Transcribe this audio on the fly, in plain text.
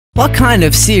What kind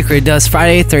of secret does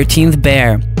Friday the 13th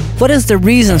bear? What is the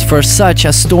reasons for such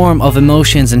a storm of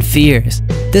emotions and fears?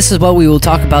 This is what we will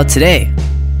talk about today.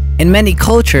 In many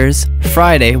cultures,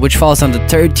 Friday, which falls on the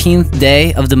 13th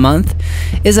day of the month,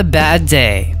 is a bad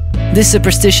day. This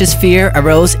superstitious fear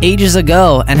arose ages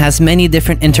ago and has many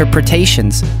different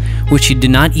interpretations, which you do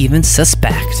not even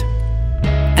suspect.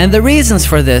 And the reasons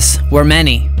for this were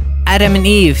many. Adam and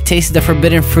Eve tasted the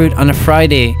forbidden fruit on a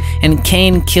Friday, and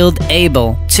Cain killed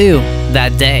Abel too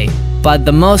that day. But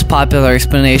the most popular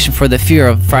explanation for the fear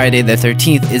of Friday the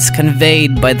 13th is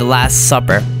conveyed by the Last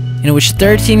Supper, in which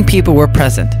 13 people were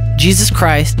present, Jesus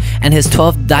Christ and his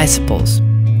 12 disciples.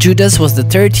 Judas was the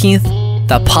 13th,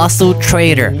 the apostle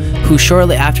traitor, who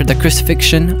shortly after the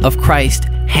crucifixion of Christ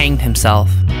hanged himself.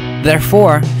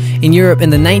 Therefore, in Europe in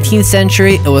the 19th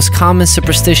century, it was common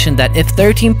superstition that if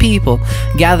 13 people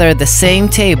gather at the same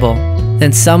table,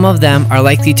 then some of them are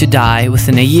likely to die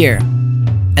within a year.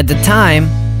 At the time,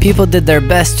 people did their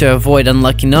best to avoid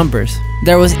unlucky numbers.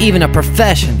 There was even a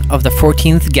profession of the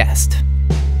 14th guest.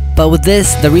 But with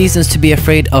this, the reasons to be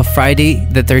afraid of Friday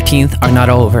the 13th are not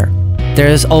over. There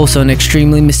is also an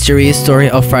extremely mysterious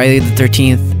story of Friday the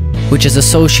 13th, which is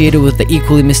associated with the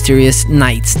equally mysterious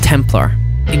Knights Templar.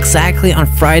 Exactly on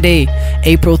Friday,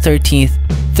 April 13th,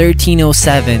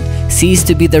 1307, ceased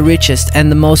to be the richest and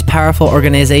the most powerful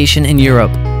organization in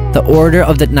Europe, the Order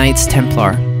of the Knights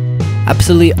Templar.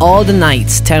 Absolutely all the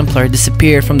Knights Templar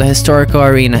disappeared from the historical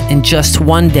arena in just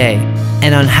one day,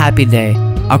 an unhappy day,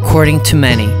 according to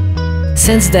many.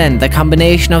 Since then, the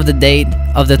combination of the date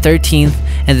of the 13th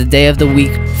and the day of the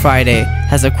week, Friday,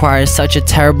 has acquired such a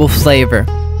terrible flavor.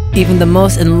 Even the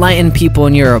most enlightened people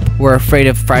in Europe were afraid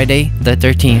of Friday the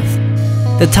 13th.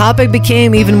 The topic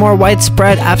became even more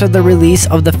widespread after the release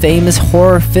of the famous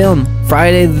horror film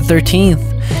Friday the 13th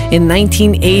in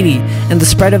 1980 and the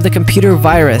spread of the computer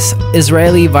virus,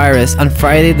 Israeli virus, on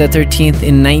Friday the 13th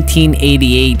in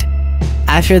 1988.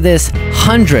 After this,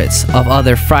 hundreds of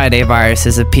other Friday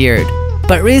viruses appeared.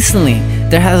 But recently,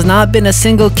 there has not been a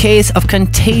single case of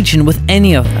contagion with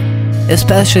any of them,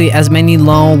 especially as many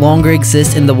no longer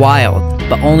exist in the wild,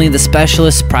 but only the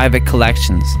specialist private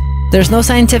collections. There's no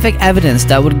scientific evidence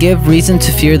that would give reason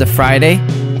to fear the Friday,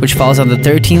 which falls on the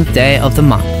 13th day of the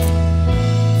month.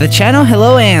 The channel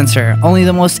Hello Answer, only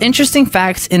the most interesting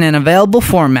facts in an available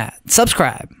format.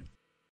 Subscribe.